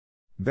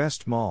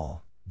Best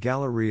Mall,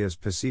 Galerías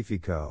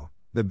Pacífico,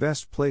 the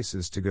best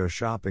places to go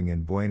shopping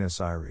in Buenos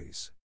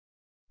Aires.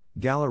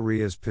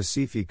 Galerías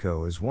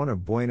Pacífico is one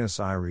of Buenos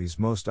Aires'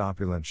 most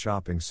opulent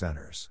shopping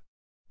centers.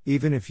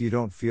 Even if you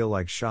don't feel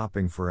like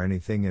shopping for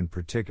anything in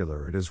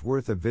particular, it is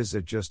worth a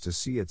visit just to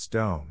see its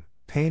dome,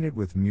 painted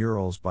with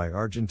murals by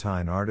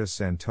Argentine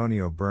artists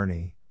Antonio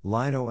Berni,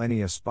 Lino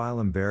Enea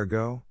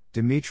Spilimbergo,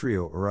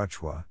 Demetrio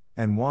Urruchúa,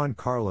 and Juan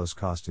Carlos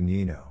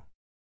Castagnino.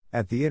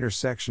 At the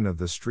intersection of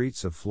the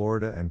streets of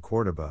Florida and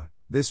Córdoba,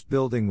 this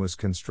building was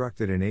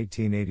constructed in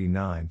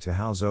 1889 to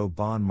house Au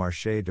Bon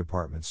Marché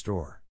department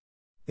store.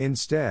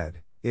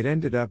 Instead, it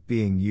ended up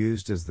being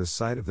used as the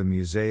site of the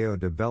Museo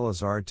de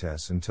Bellas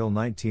Artes until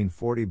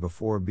 1940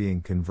 before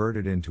being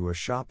converted into a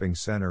shopping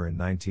center in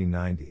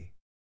 1990.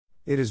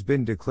 It has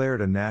been declared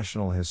a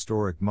National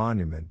Historic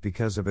Monument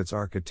because of its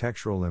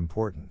architectural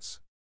importance.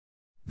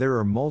 There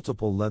are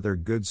multiple leather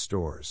goods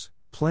stores,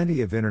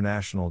 plenty of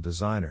international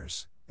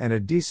designers, and a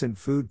decent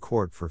food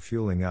court for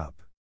fueling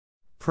up.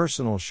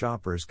 Personal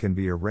shoppers can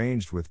be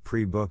arranged with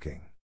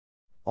pre-booking.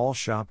 All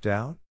shopped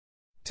out?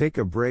 Take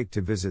a break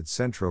to visit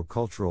Centro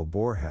Cultural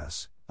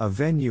Borges, a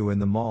venue in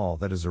the mall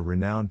that is a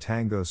renowned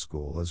tango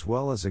school as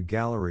well as a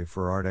gallery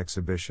for art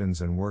exhibitions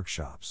and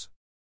workshops.